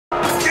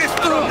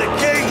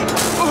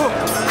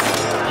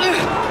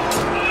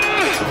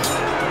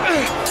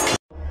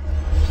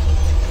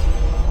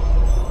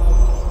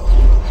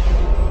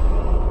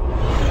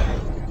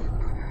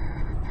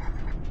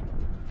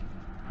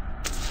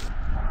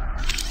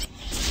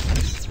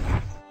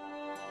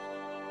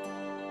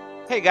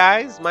Hey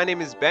guys, my name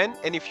is Ben,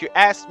 and if you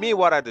ask me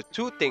what are the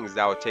two things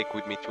that I would take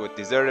with me to a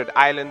deserted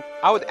island,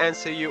 I would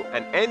answer you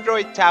an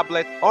Android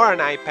tablet or an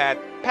iPad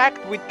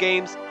packed with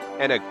games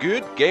and a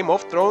good Game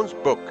of Thrones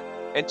book.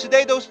 And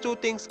today those two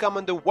things come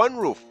under one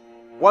roof,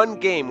 one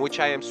game which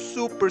I am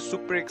super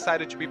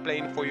excited to be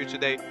playing for you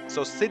today.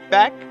 So sit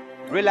back,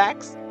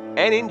 relax,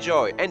 and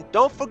enjoy. And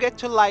don't forget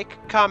to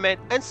like, comment,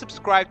 and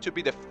subscribe to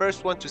be the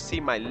first one to see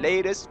my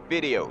latest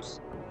videos.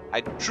 I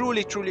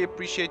truly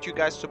appreciate you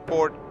guys'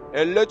 support.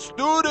 And let's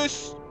do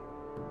this!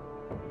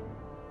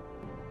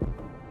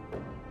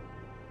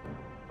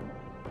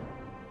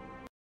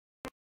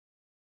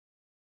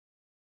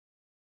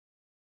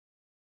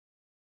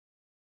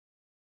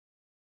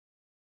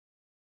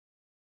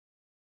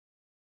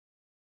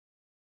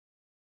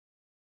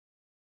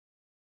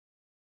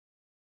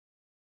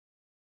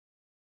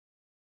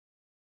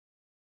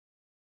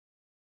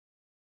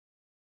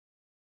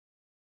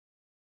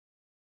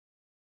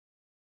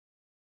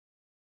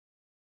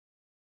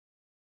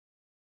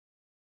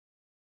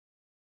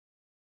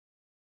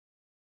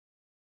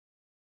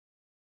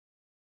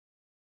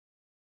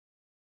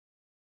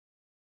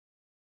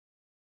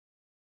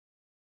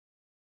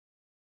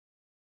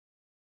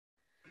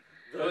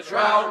 The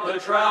trout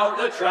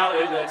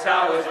in the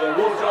towers, the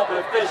wolves dropped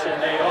the fish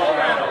and they all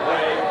ran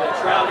away. The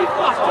trout he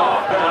fucked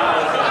off and I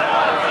was an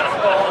hour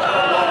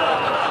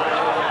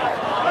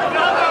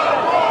another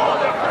wall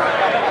to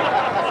pray.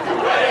 Two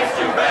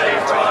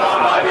weddings brought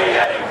on by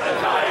beheadings, and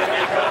I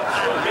make up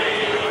for me.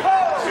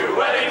 Two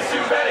weddings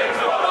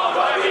brought on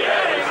by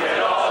beheadings,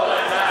 and all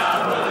in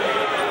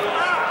Abilene.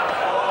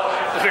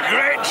 The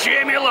great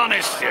Jamie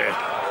Lannister,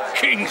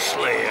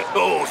 Kingslayer,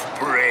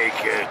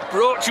 Oathbreaker,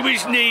 brought to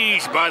his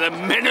knees by the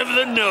men of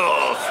the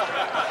North.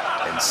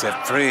 And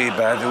set free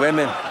by the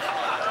women.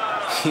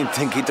 You'd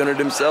think he'd done it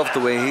himself the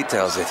way he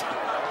tells it.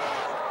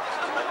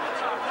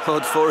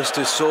 House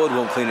Forrester's sword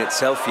won't clean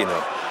itself, you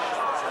know.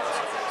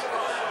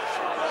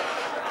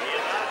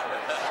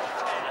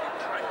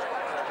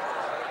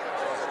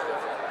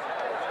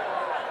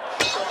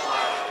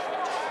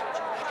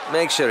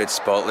 Make sure it's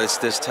spotless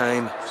this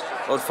time.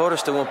 House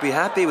Forrester won't be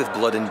happy with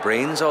blood and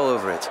brains all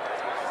over it.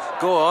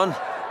 Go on.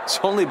 It's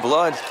only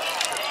blood.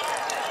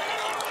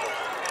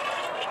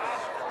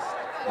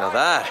 Now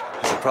that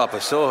is a proper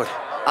sword.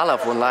 I'll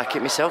have one like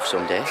it myself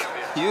someday.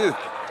 You'll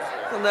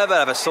never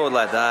have a sword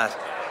like that.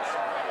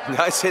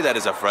 I say that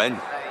as a friend.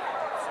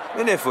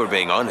 And if we're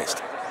being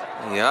honest,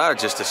 you are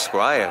just a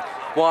squire.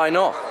 Why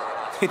not?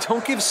 You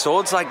don't give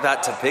swords like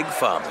that to pig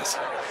farmers.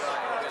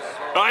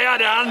 I had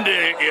a hand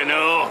in it, you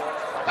know.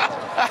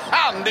 A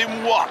hand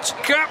in what?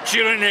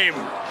 Capturing him.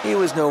 He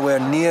was nowhere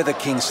near the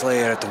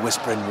Kingslayer at the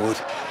Whispering Wood.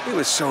 He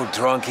was so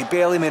drunk he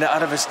barely made it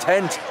out of his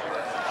tent.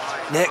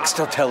 Next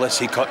he'll tell us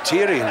he caught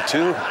Tyrion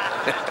too.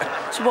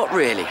 So what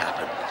really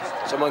happened?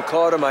 Someone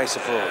caught him, I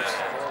suppose.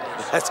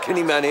 Ask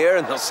any man here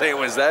and they'll say it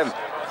was them.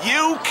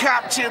 You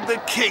captured the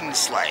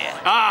Kingslayer?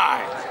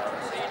 Aye.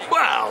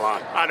 Well,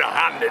 I had a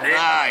hand in it.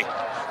 Aye.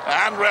 A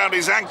hand round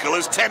his ankle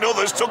as 10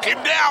 others took him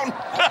down.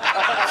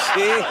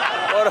 See?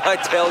 What did I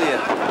tell you?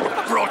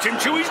 I brought him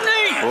to his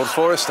knees. House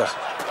Forrester.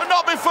 But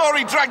not before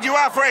he dragged you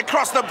halfway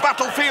across the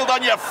battlefield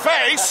on your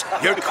face.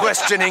 You're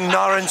questioning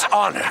Norrin's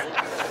honor.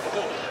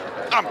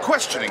 I'm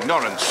questioning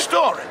Norrin's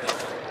story.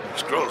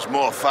 It grows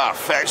more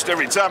far-fetched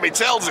every time he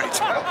tells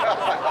it.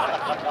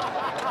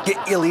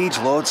 Get your liege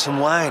lord some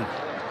wine.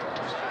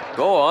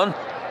 Go on.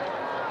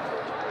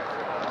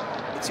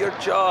 It's your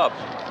job.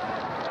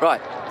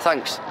 Right,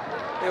 thanks.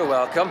 You're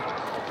welcome.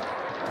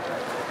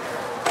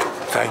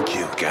 Thank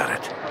you,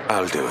 Garrett.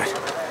 I'll do it.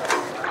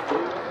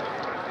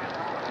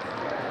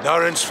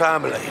 Norrin's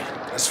family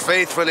has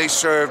faithfully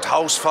served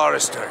House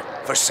Forrester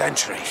for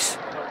centuries.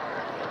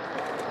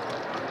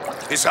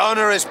 His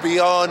honor is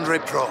beyond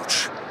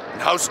reproach,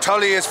 and House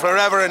Tully is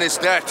forever in his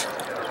debt.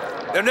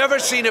 They've never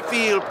seen a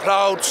field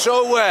ploughed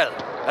so well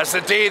as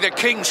the day the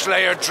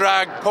Kingslayer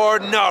dragged poor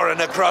Norrin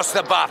across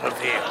the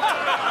battlefield.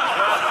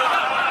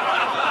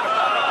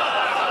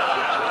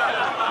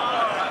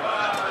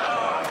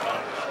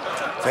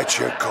 Fetch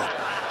your cup.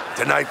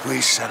 Tonight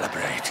we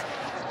celebrate.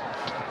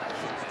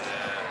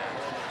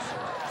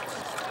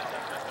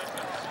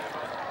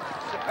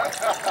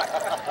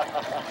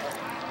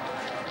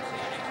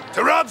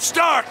 To Robb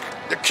Stark,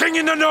 the King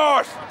in the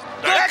North!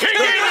 The King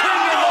in the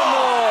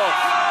North!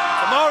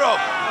 Tomorrow,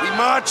 we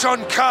march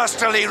on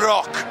Casterly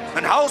Rock,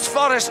 and House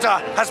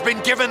Forrester has been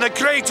given the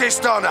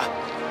greatest honor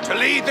to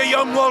lead the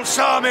Young Wolf's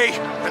army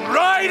and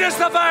ride as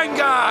the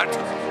vanguard!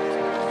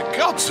 The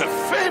gods have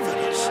favored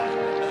us.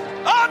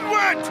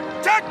 Onward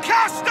to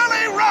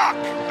Casterly Rock!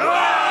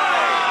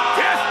 Aye!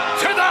 Death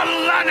to the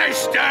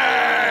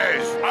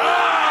Lannisters!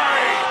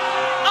 Aye!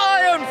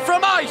 Iron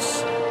from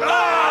ice!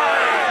 Aye!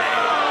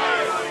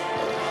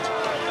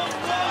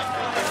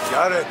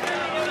 Garrett,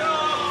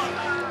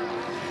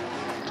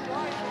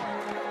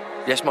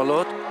 Yes, my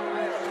lord?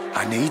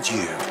 I need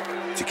you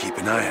to keep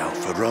an eye out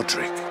for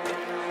Roderick.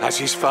 As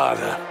his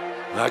father,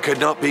 I could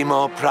not be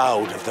more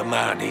proud of the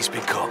man he's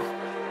become.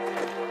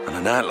 On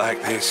a night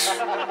like this,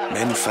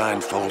 Men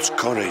find false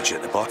courage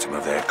at the bottom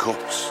of their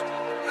cups.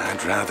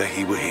 I'd rather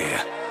he were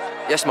here.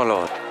 Yes, my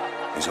lord.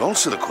 There's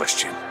also the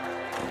question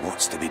of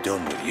what's to be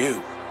done with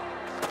you.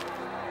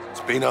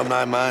 It's been on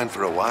my mind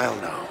for a while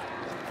now.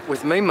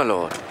 With me, my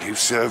lord. You've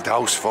served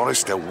House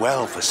Forrester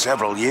well for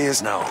several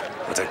years now,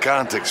 but I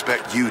can't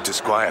expect you to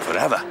squire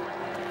forever.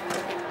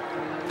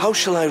 How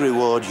shall I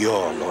reward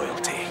your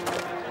loyalty?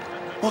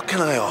 What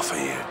can I offer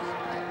you?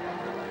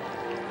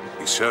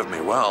 You served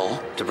me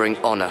well. To bring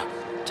honor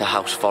to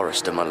House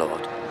Forrester, my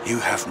lord. You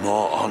have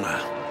more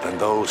honor than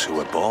those who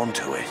were born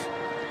to it.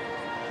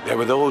 There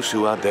were those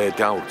who had their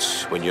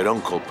doubts when your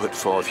uncle put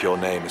forth your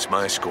name as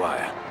my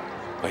squire.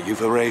 But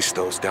you've erased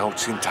those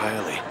doubts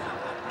entirely.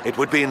 It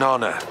would be an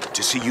honor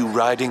to see you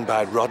riding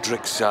by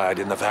Roderick's side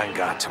in the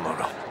vanguard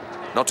tomorrow.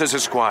 Not as a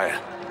squire,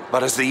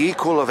 but as the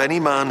equal of any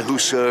man who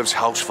serves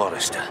House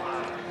Forrester.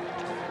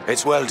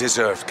 It's well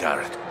deserved,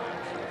 Garrett.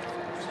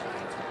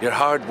 Your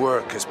hard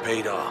work has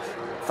paid off.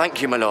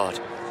 Thank you, my lord.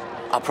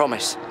 I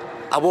promise.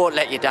 I won't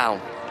let you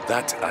down.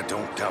 That I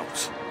don't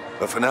doubt.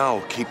 But for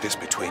now, keep this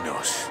between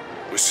us.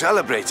 We're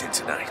celebrating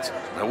tonight.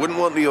 I wouldn't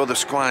want the other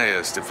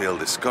squires to feel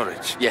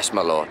discouraged. Yes,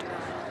 my lord.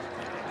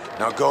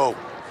 Now go,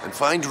 and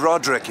find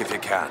Roderick if you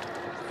can.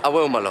 I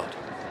will, my lord.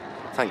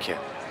 Thank you.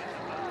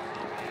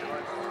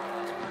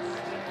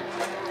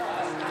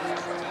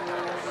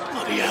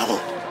 Bloody hell.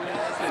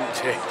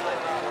 Empty.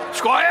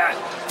 Squire!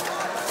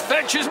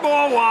 Fetch us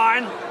more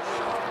wine.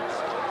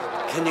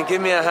 Can you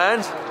give me a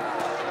hand?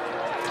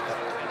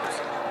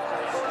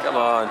 Come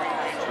on.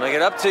 Make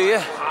it up to you.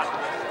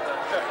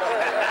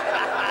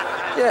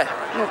 Yeah,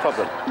 no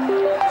problem.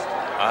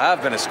 I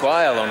have been a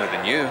squire longer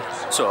than you.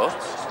 So?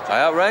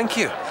 I outrank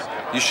you.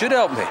 You should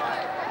help me.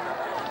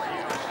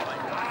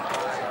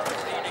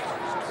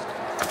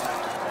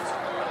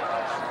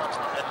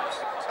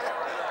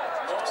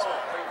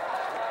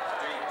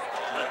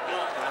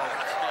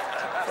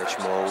 Fetch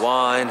more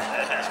wine,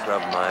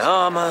 scrub my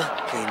armor,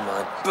 clean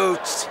my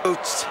boots.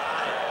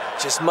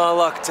 Just my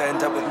luck to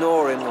end up with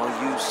Norin while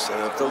you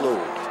serve the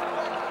Lord.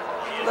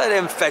 Let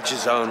him fetch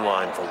his own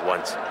wine for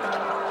once.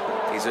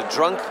 He's a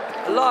drunk,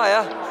 a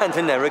liar, and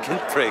an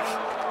arrogant prick.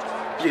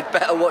 You'd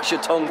better watch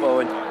your tongue,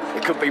 Bowen.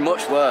 It could be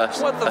much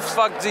worse. What the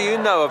fuck do you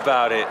know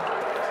about it?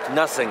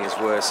 Nothing is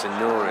worse than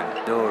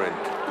Norin.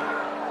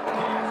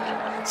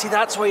 See,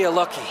 that's where you're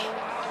lucky.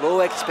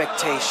 Low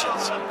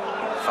expectations.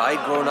 If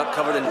I'd grown up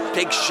covered in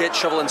pig shit,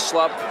 shovel and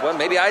slop, well,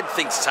 maybe I'd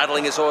think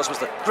saddling his horse was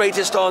the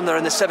greatest honor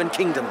in the Seven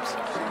Kingdoms.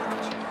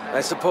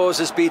 I suppose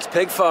this beats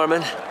pig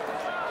farming.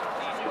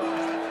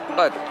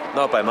 But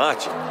not by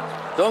much.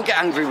 Don't get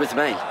angry with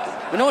me.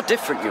 We're no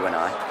different, you and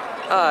I.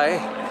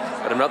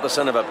 Aye, but I'm not the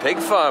son of a pig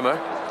farmer.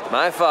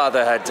 My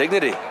father had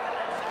dignity.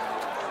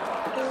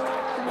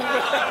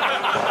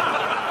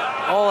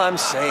 All I'm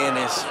saying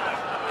is,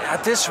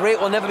 at this rate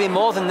we'll never be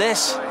more than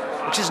this,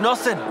 which is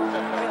nothing.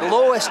 The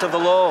lowest of the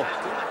low.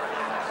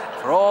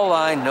 For all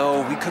I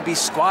know, we could be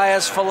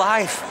squires for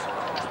life.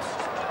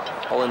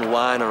 Pulling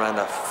wine around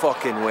a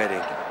fucking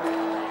wedding.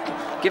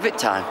 Give it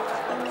time.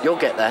 You'll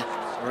get there.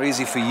 More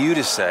easy for you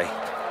to say.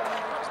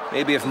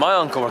 Maybe if my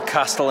uncle were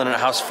castellan at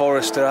House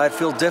Forrester, I'd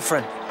feel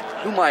different.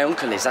 Who my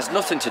uncle is has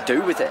nothing to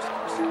do with it.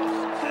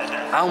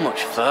 How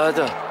much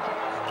further?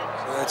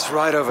 It's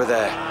right over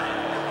there.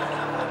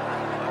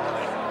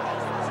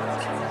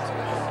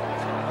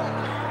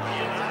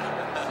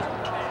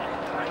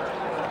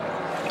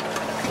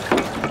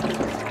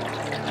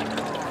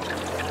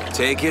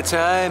 Take your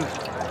time.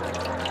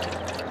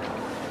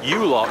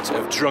 You lot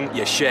have drunk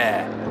your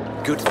share.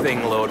 Good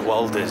thing Lord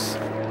Walder's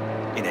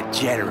in a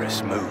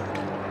generous mood.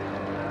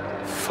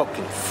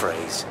 Fucking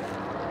phrase.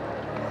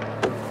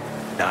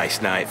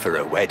 Nice night for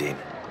a wedding.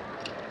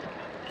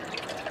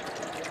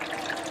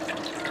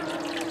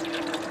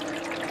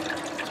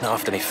 It's not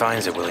often he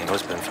finds a willing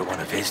husband for one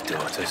of his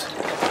daughters.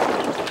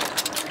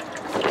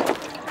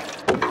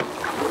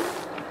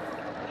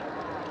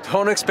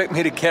 Don't expect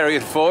me to carry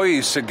it for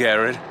you, Sir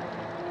Garrett.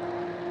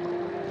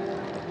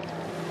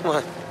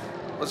 What?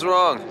 What's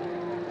wrong?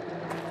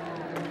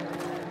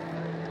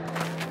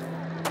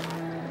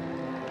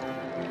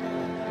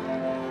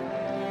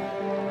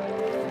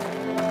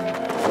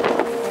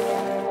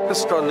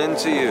 Just gotten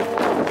into you.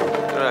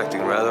 You're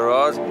acting rather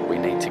odd. We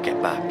need to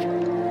get back.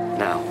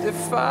 Now. They're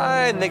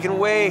fine, they can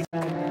wait.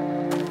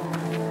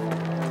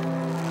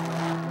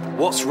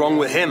 What's wrong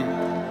with him?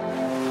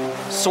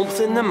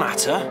 Something the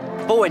matter?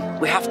 Bowen,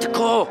 we have to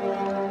go.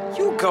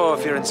 You go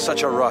if you're in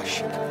such a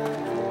rush.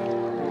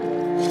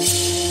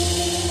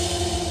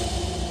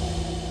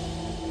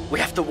 We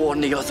have to warn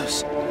the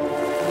others.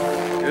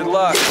 Good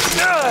luck.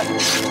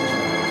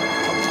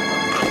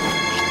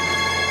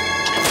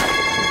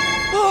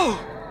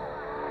 Oh!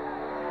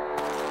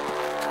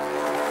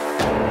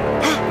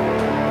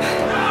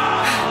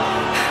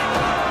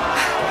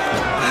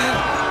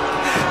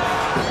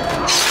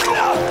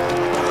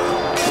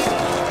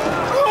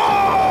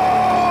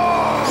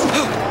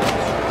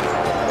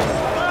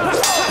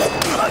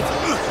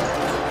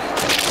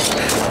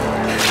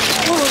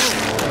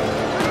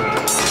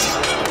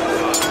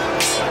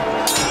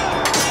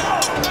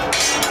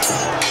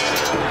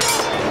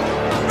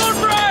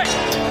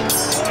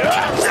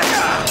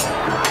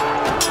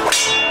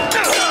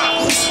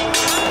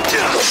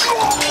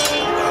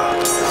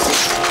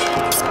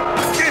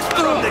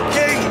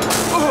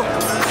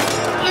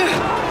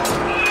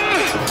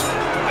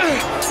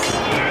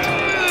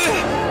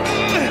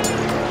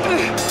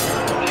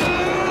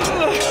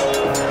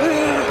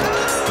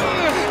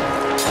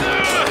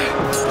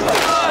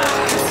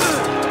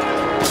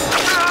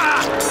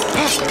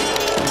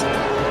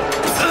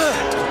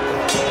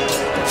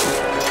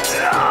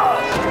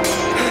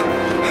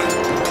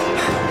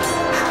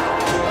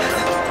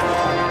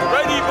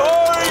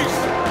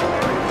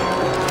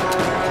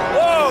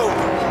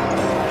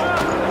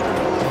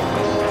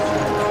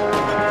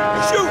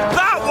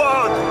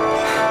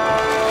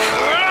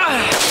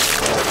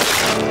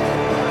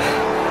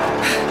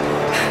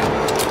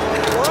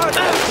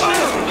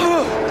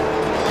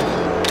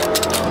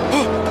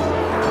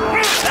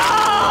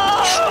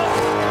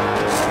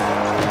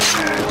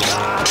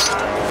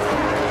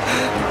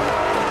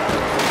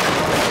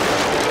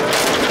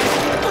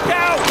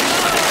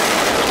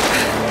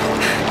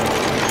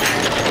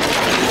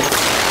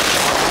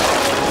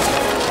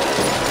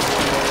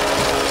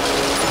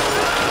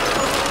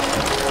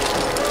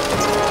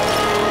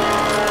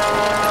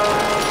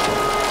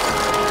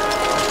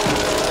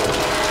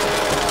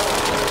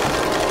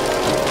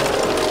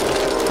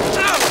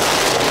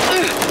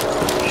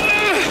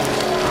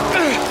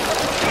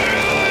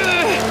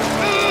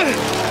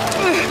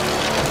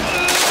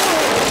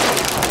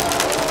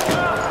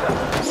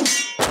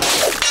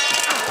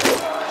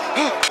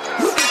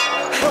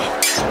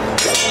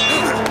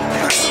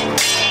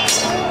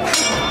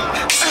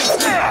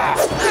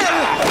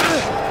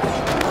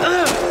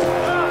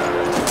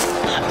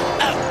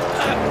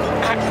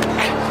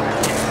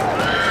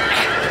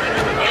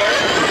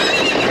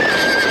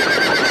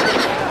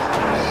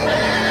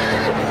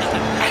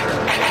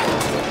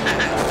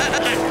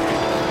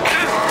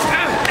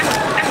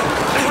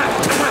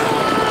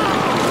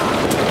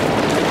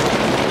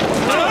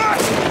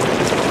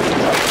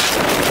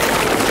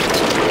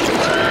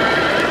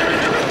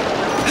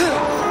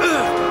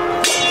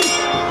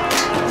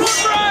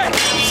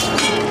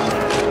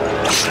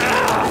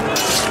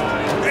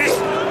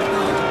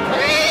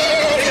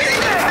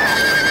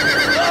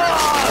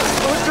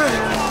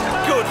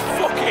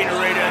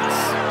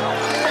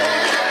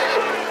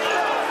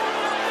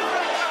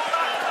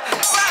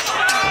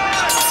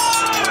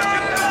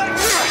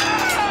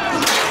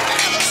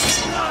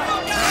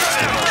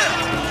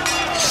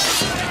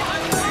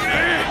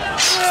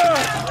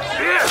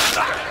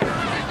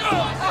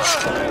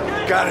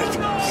 Garrett,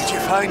 did you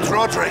find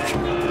Roderick?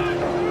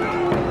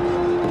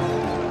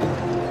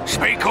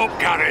 Speak up,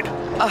 Garrett.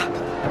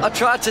 I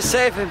tried to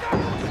save him,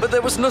 but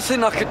there was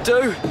nothing I could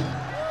do.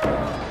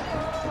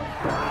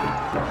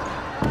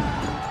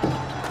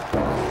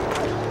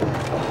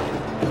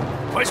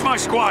 Where's my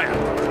squire?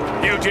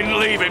 You didn't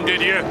leave him,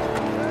 did you?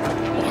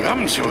 What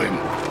happened to him?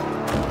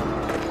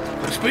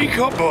 Speak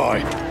up,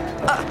 boy.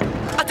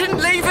 I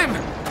didn't leave him,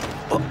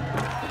 but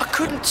I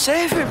couldn't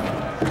save him.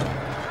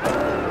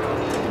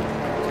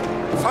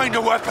 Find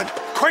a weapon,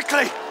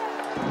 quickly!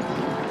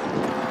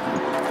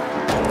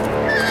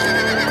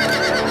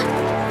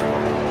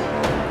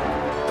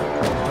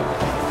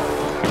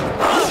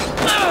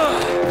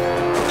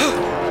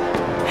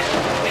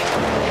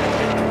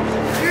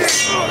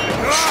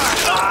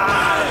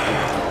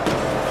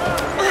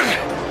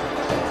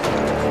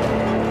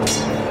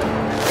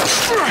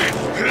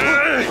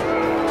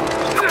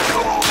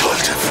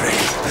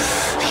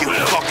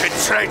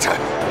 Traitor!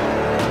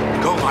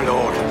 Go, my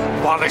lord,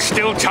 while there's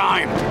still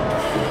time.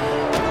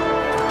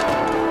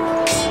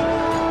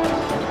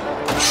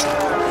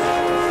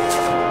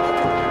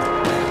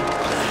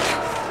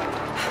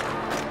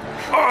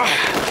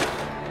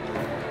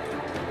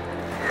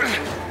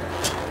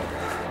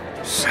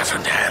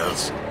 Seven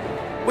hells.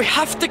 We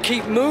have to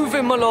keep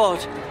moving, my lord.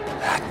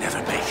 I'd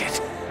never make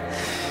it.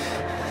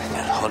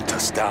 They'll hunt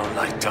us down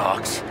like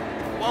dogs.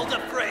 Well, the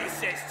phrase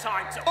says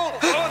time to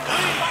open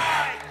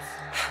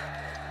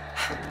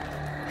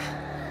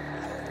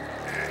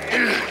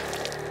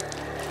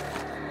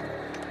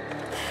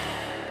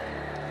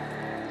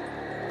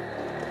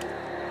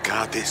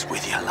Guard this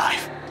with your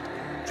life.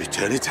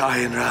 Return it to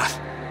Ironrath,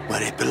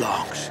 where it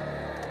belongs.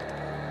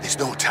 There's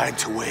no time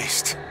to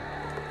waste.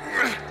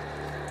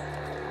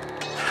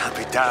 I'll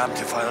be damned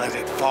if I let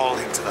it fall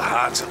into the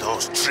hands of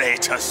those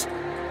traitors.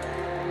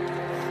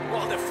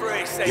 Well, the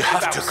phrase says You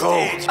have to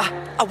go.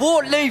 I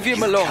won't leave you,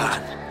 my lord.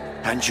 Can,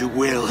 and you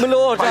will. My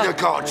lord, By the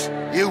gods,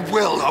 you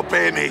will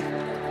obey me.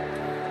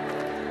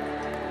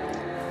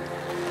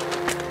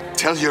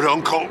 Tell your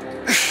uncle.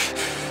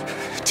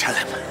 Tell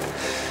him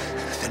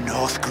the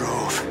North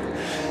Grove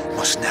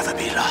must never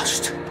be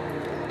lost.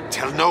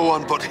 Tell no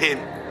one but him.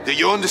 Do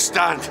you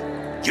understand?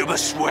 You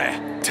must swear.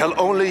 Tell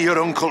only your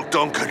Uncle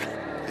Duncan.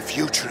 The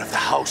future of the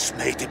house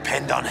may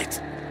depend on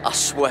it. I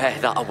swear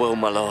that I will,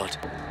 my lord.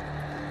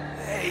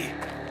 Hey,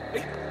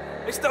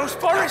 it's those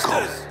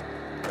Forresters.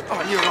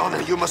 On your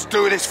honor, you must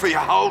do this for your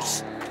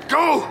house.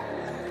 Go!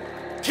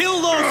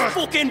 Kill those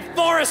fucking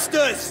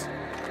Forresters.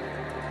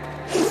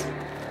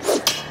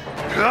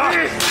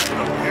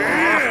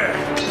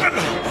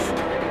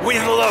 We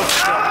love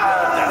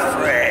the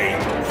fray.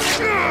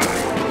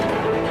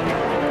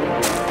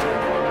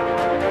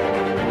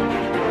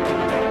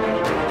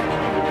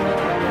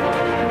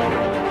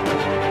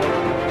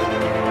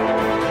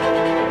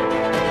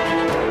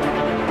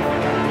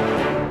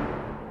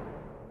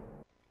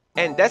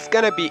 And that's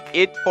gonna be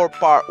it for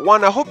part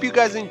 1. I hope you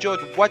guys enjoyed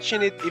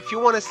watching it. If you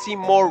want to see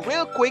more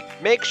real quick,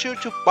 make sure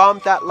to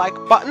bomb that like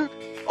button.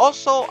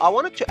 Also, I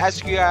wanted to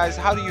ask you guys,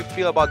 how do you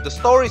feel about the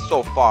story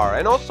so far?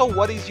 And also,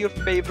 what is your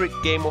favorite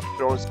Game of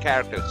Thrones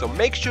character? So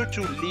make sure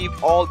to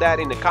leave all that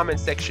in the comment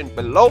section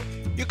below.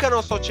 You can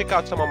also check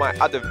out some of my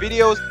other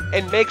videos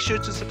and make sure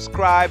to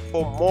subscribe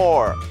for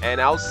more.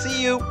 And I'll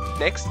see you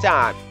next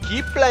time.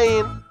 Keep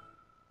playing.